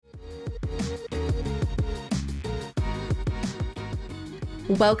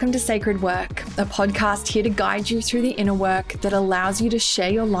Welcome to Sacred Work, a podcast here to guide you through the inner work that allows you to share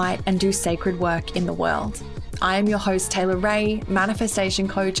your light and do sacred work in the world. I am your host, Taylor Ray, manifestation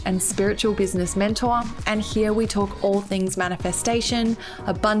coach and spiritual business mentor, and here we talk all things manifestation,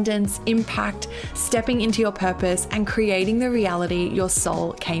 abundance, impact, stepping into your purpose, and creating the reality your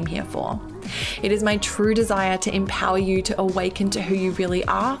soul came here for. It is my true desire to empower you to awaken to who you really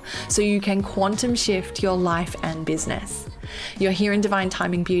are so you can quantum shift your life and business. You're here in divine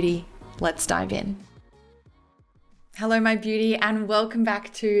timing, beauty. Let's dive in. Hello, my beauty, and welcome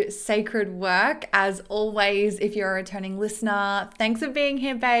back to Sacred Work. As always, if you're a returning listener, thanks for being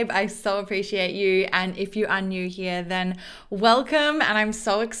here, babe. I so appreciate you. And if you are new here, then welcome. And I'm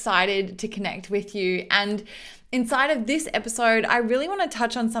so excited to connect with you. And inside of this episode, I really want to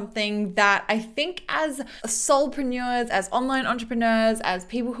touch on something that I think as soulpreneurs, as online entrepreneurs, as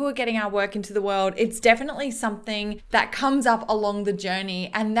people who are getting our work into the world, it's definitely something that comes up along the journey.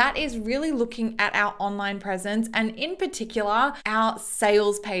 And that is really looking at our online presence and in particular, our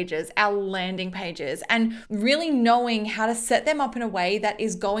sales pages, our landing pages, and really knowing how to set them up in a way that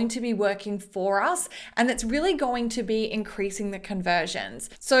is going to be working for us and that's really going to be increasing the conversions.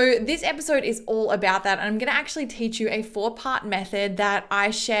 So this episode is all about that. And I'm going to actually teach you a 4-part method that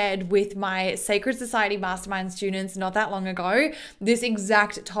I shared with my Sacred Society Mastermind students not that long ago. This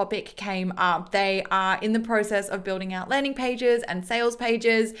exact topic came up. They are in the process of building out landing pages and sales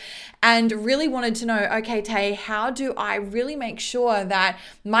pages and really wanted to know, okay, Tay, how do I really make sure that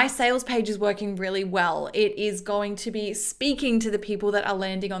my sales page is working really well? It is going to be speaking to the people that are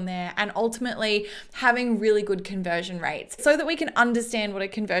landing on there and ultimately having really good conversion rates so that we can understand what a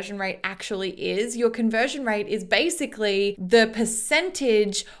conversion rate actually is. Your conversion rate is basically the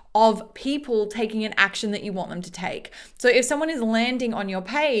percentage of people taking an action that you want them to take. So if someone is landing on your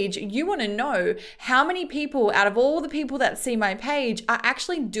page, you want to know how many people out of all the people that see my page are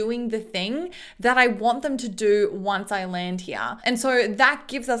actually doing the thing that I want them to do once I land here. And so that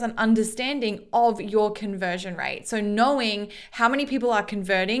gives us an understanding of your conversion rate. So knowing how many people are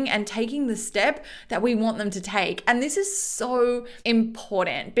converting and taking the step that we want them to take. And this is so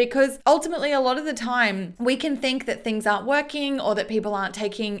important because ultimately a lot of the time we can think that things aren't working or that people aren't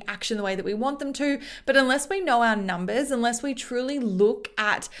taking action the way that we want them to. But unless we know our numbers, unless we truly look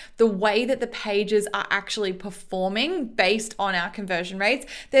at the way that the pages are actually performing based on our conversion rates,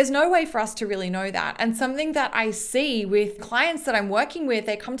 there's no way for us to really know that. And something that I see with clients that I'm working with,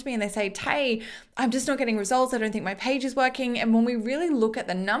 they come to me and they say, Tay, I'm just not getting results. I don't think my page is working. And when we really look at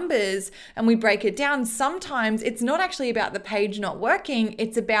the numbers and we break it down, sometimes it's not actually about the page not working.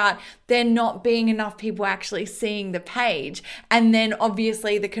 It's about there not being enough people actually seeing the page. And then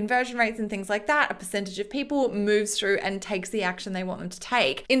obviously the conversion rates and things like that, a percentage of people moves through and takes the action they want them to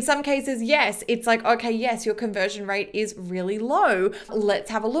take. In some cases, yes, it's like, okay, yes, your conversion rate is really low. Let's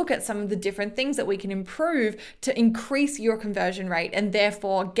have a look at some of the different things that we can improve to increase your conversion rate and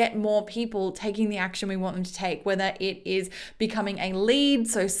therefore get more people taking the action we want them to take, whether it is becoming a lead,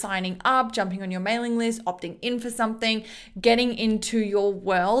 so signing up, jumping on your mailing list, opting in for something, getting into your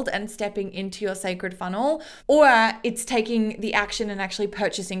world and stepping into your sacred funnel, or it's taking the action and actually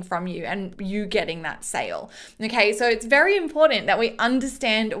purchasing from you and you getting that sale. Okay, so it's very important that we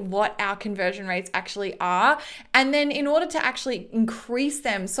understand what our conversion rates actually are. And then in order to actually increase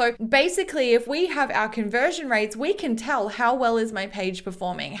them, so basically if we have our conversion rates, we can tell how well is my page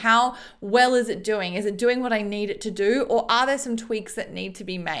performing? How well is it doing? Is it doing what I need it to do? Or are there some tweaks that need to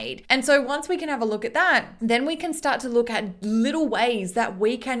be made? And so once we can have a look at that, then we can start to look at little ways that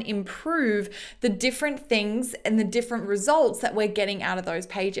we can improve the different things and the different results that we're getting out of those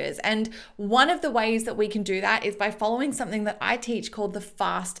pages. And one of the ways that we can do that is by following something that I teach called the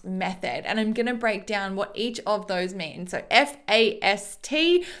FAST method. And I'm going to break down what each of those mean. So FAST,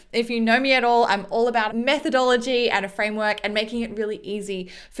 if you know me at all, I'm all about methodology and a framework and making it really easy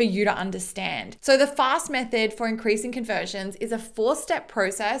for you to understand. So the FAST method for increasing conversions is a 4-step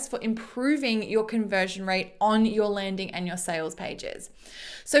process for improving your conversion rate on your landing and your sales pages.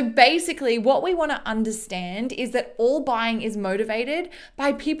 So basically what we want to understand is that all buying is motivated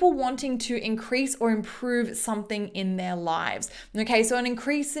by people wanting to increase or improve something in their lives. Okay, so an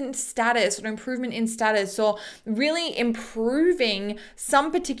increase in status or improvement in status or really improving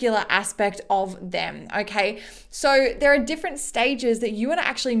some particular aspect of them. Okay, so there are different stages that you want to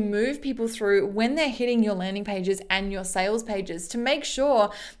actually move people through when they're hitting your landing pages and your sales pages to make sure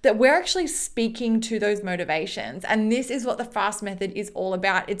that we're actually speaking to those motivations. And this is what the FAST method is all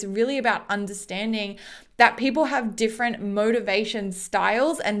about. It's really about understanding that people have different motivation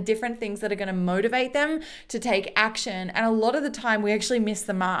styles and different things that are going to motivate them to take action. And a lot of the time we actually miss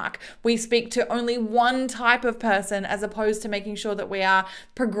the mark. We speak to only one type of person as opposed to making sure that we are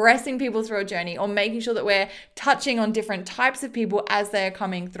progressing people through a journey or making sure that we're touching on different types of people as they're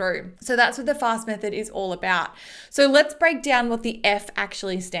coming through. So that's what the FAST method is all about. So let's break down what the F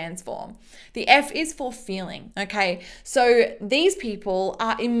actually stands for. The F is for feeling, okay? So these people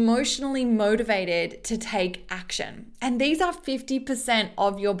are emotionally motivated to take action. And these are 50%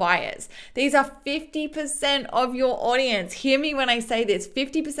 of your buyers. These are 50% of your audience. Hear me when I say this.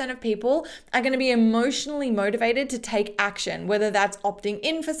 50% of people are going to be emotionally motivated to take action, whether that's opting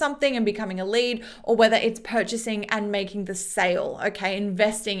in for something and becoming a lead, or whether it's purchasing and making the sale, okay?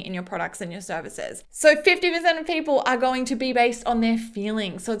 Investing in your products and your services. So 50% of people are going to be based on their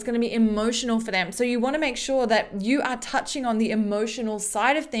feelings. So it's going to be emotional for them. So you want to make sure that you are touching on the emotional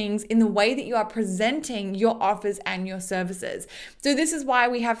side of things in the way that you are presenting your offers and your services. So this is why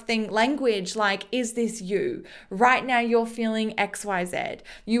we have language like, is this you? Right now you're feeling XYZ.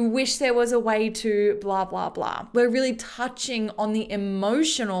 You wish there was a way to blah, blah, blah. We're really touching on the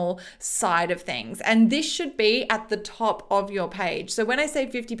emotional side of things. And this should be at the top of your page. So when I say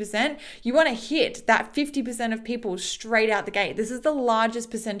 50%, you want to hit that 50% of people straight out the gate. This is the largest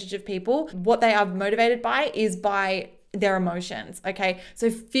percentage of people. What they are motivated by is by their emotions, okay? So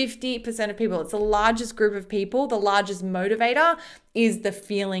 50% of people, it's the largest group of people, the largest motivator is the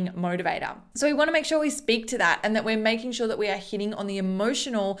feeling motivator. So we want to make sure we speak to that and that we're making sure that we are hitting on the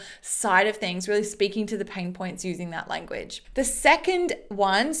emotional side of things, really speaking to the pain points using that language. The second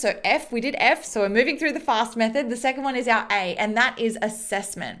one, so F, we did F, so we're moving through the FAST method. The second one is our A, and that is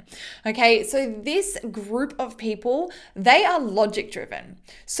assessment. Okay, so this group of people, they are logic driven.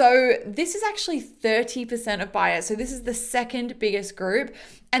 So this is actually 30% of buyers. So this is the second biggest group.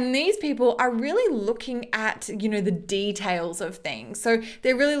 And these people are really looking at, the details of things. So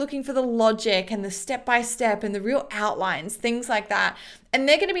they're really looking for the logic and the step-by-step and the real outlines, things like that. And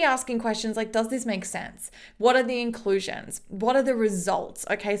they're going to be asking questions like, does this make sense? What are the inclusions? What are the results?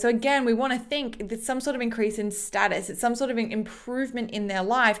 Okay, so again, we want to think it's some sort of increase in status. It's some sort of an improvement in their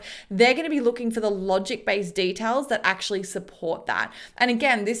life. They're going to be looking for the logic-based details that actually support that. And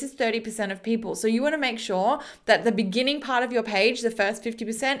again, this is 30% of people. So you want to make sure that the beginning part of your page, the first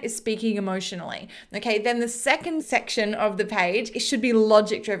 50%, is speaking emotionally. Okay, then the second section of the page, it should be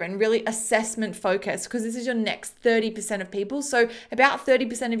logic-driven, really assessment focused, because this is your next 30% of people. So about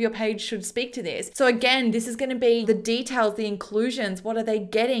 30% of your page should speak to this. So again, this is going to be the details, the inclusions, what are they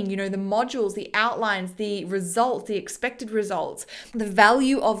getting, the modules, the outlines, the results, the expected results, the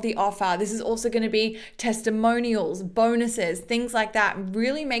value of the offer. This is also going to be testimonials, bonuses, things like that,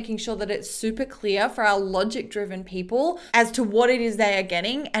 really making sure that it's super clear for our logic-driven people as to what it is they are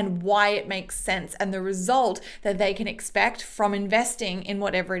getting and why it makes sense and the result that they can expect from investing in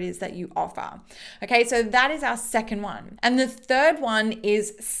whatever it is that you offer. Okay, so that is our second one. And the third one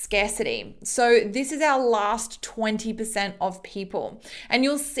is scarcity. So this is our last 20% of people. And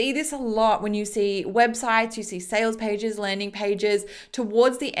you'll see this a lot when you see websites, you see sales pages, landing pages.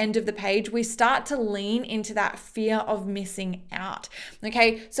 Towards the end of the page, we start to lean into that fear of missing out.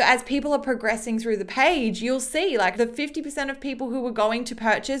 Okay, so as people are progressing through the page, you'll see like the 50% of people who were going to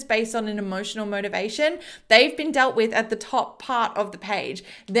purchase based on an emotional motivation, they've been dealt with at the top part of the page.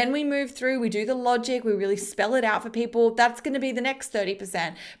 Then we move through, we do the logic, we really spell it out for people. That's going to be the next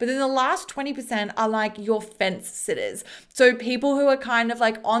 30%. But then the last 20% are like your fence sitters. So people who are kind of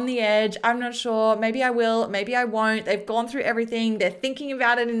like on the edge, I'm not sure, maybe I will, maybe I won't. They've gone through everything. They're thinking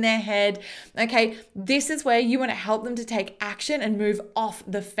about it in their head. Okay, this is where you want to help them to take action and move off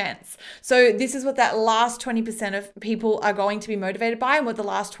the fence. So this is what that last 20% of people are going to be motivated by, and what the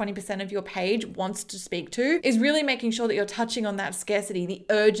last 20% of your page wants to speak to is really making sure that you're touching on that scarcity, the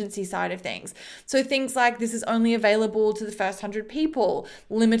urgency side of things. So things like this is only available to the first 100 people,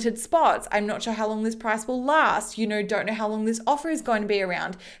 limited spots, I'm not sure how long this price will last, don't know how long this offer is going to be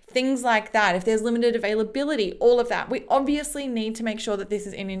around, things like that. If there's limited availability, all of that. We obviously need to make sure that this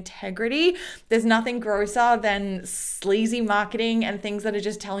is in integrity. There's nothing grosser than sleazy marketing and things that are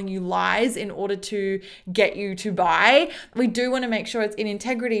just telling you lies in order to get you to buy. We do want to make sure it's in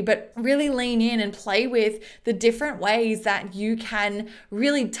integrity, but really lean in and play with the different ways that you can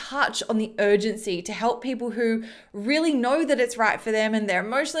really touch on the urgency to help people who really know that it's right for them and they're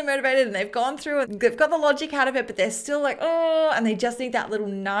emotionally motivated and they've gone through it, they've got the logic out of it, but they're still like, and they just need that little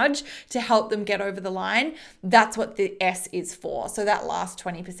nudge to help them get over the line. That's what the S is for. So that last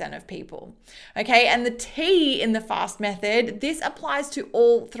 20% of people. Okay, and the T in the FAST method, this applies to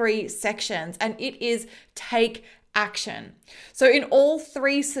all three sections, and it is take action. So in all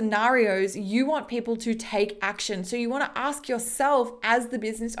three scenarios, you want people to take action. So you want to ask yourself as the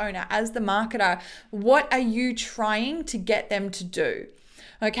business owner, as the marketer, what are you trying to get them to do?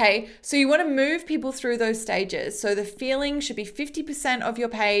 Okay, so you want to move people through those stages. So the feeling should be 50% of your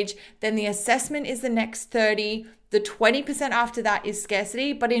page, then the assessment is the next 30, the 20% after that is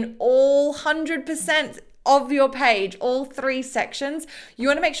scarcity, but in all 100% of your page, all three sections, you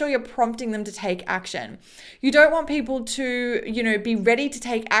want to make sure you're prompting them to take action. You don't want people to, be ready to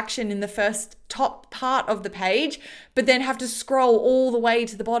take action in the first top part of the page, but then have to scroll all the way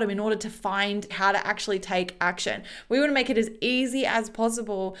to the bottom in order to find how to actually take action. We want to make it as easy as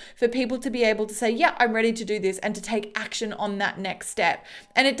possible for people to be able to say, yeah, I'm ready to do this, and to take action on that next step.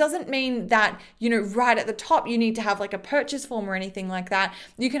 And it doesn't mean that, right at the top, you need to have like a purchase form or anything like that.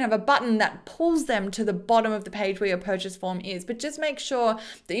 You can have a button that pulls them to the bottom of the page where your purchase form is, but just make sure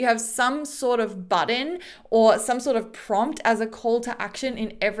that you have some sort of button or some sort of prompt as a call to action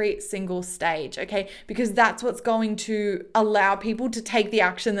in every single stage. Okay, because that's what's going to allow people to take the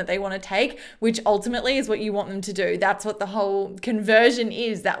action that they want to take, which ultimately is what you want them to do. That's what the whole conversion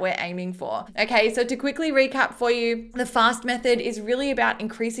is that we're aiming for. Okay, so to quickly recap for you, the FAST method is really about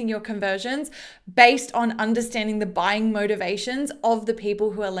increasing your conversions based on understanding the buying motivations of the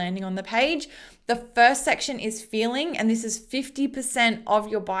people who are landing on the page. The first section is feeling, and this is 50% of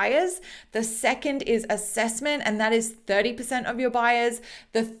your buyers. The second is assessment, and that is 30% of your buyers.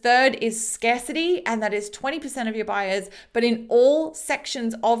 The third is scarcity, and that is 20% of your buyers. But in all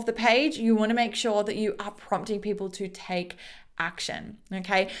sections of the page, you want to make sure that you are prompting people to take action.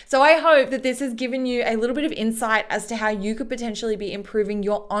 Okay, so I hope that this has given you a little bit of insight as to how you could potentially be improving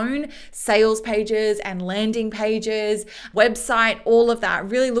your own sales pages and landing pages, website, all of that.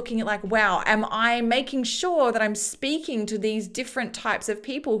 Really looking at like, wow, am I making sure that I'm speaking to these different types of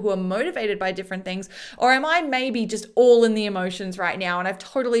people who are motivated by different things? Or am I maybe just all in the emotions right now and I've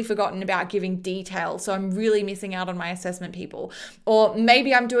totally forgotten about giving detail, so I'm really missing out on my assessment people? Or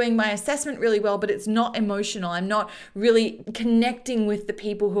maybe I'm doing my assessment really well, but it's not emotional. I'm not really connecting with the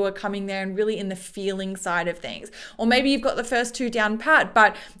people who are coming there and really in the feeling side of things. Or maybe you've got the first two down pat,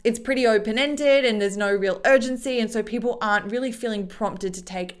 but it's pretty open-ended and there's no real urgency, and so people aren't really feeling prompted to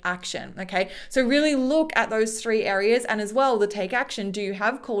take action. Okay, so really look at those three areas, and as well the take action. Do you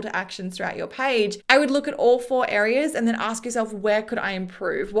have call to actions throughout your page? I would look at all four areas and then ask yourself, where could I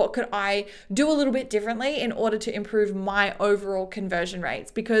improve? What could I do a little bit differently in order to improve my overall conversion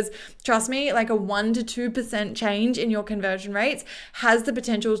rates? Because trust me, like a 1 to 2% change in your conversion rates has the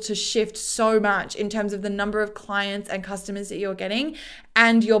potential to shift so much in terms of the number of clients and customers that you're getting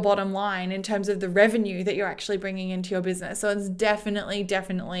and your bottom line in terms of the revenue that you're actually bringing into your business. So it's definitely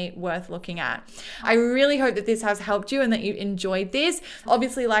worth looking at. I really hope that this has helped you and that you enjoyed this.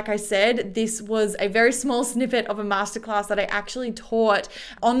 Obviously, like I said, this was a very small snippet of a masterclass that I actually taught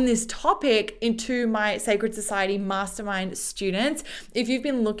on this topic into my Sacred Society Mastermind students. If you've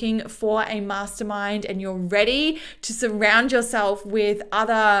been looking for a mastermind and you're ready to surround yourself with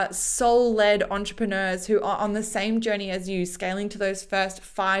other soul-led entrepreneurs who are on the same journey as you, scaling to those first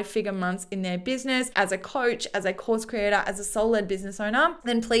 5-figure months in their business as a coach, as a course creator, as a soul-led business owner,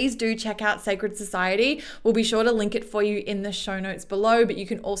 then please do check out Sacred Society. We'll be sure to link it for you in the show notes below, but you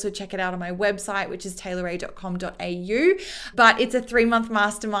can also check it out on my website, which is taylorrae.com.au. But it's a 3-month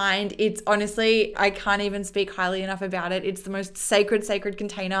mastermind. It's honestly, I can't even speak highly enough about it. It's the most sacred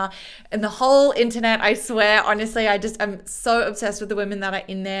container in the whole internet. I swear, honestly, I'm so obsessed with the women that are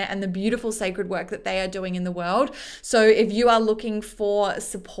in there and the beautiful sacred work that they are doing in the world. So if you are looking for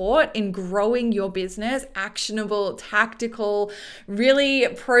support in growing your business, actionable, tactical, really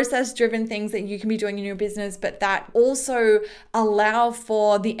process-driven things that you can be doing in your business, but that also allow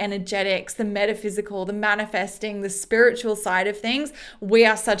for the energetics, the metaphysical, the manifesting, the spiritual side of things, we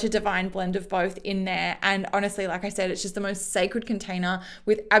are such a divine blend of both in there. And honestly, like I said, it's just the most sacred container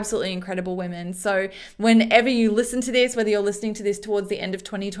with absolutely incredible women. So whenever you listen to this, whether you're listening to this towards the end of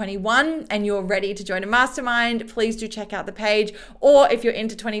 2021 and you're ready to join a mastermind, please do check out the page. Or if you're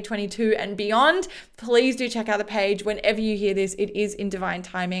into 2022 and beyond, please do check out the page. Whenever you hear this, it is in divine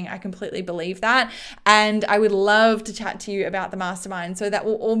timing. I completely believe that. And I would love to chat to you about the mastermind. So that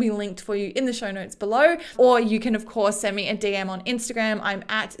will all be linked for you in the show notes below. Or you can, of course, send me a DM on Instagram. I'm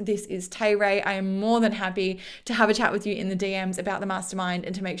at ThisIsTayRae. I am more than happy to have a chat with you in the DMs about the mastermind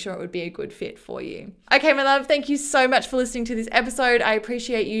and to make sure it would be a good fit for you. Okay, my love, thank you so much for listening to this episode. I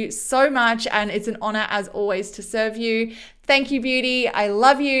appreciate you so much, and it's an honor as always to serve you. Thank you, beauty. I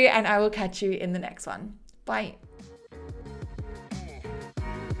love you, and I will catch you in the next one. Bye.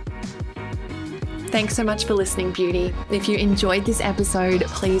 Thanks so much for listening, beauty. If you enjoyed this episode,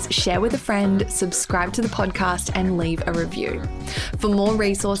 please share with a friend, subscribe to the podcast, and leave a review. For more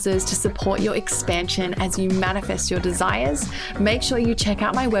resources to support your expansion as you manifest your desires, make sure you check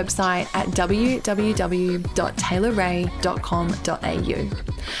out my website at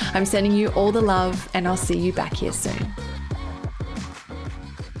www.taylorray.com.au. I'm sending you all the love, and I'll see you back here soon.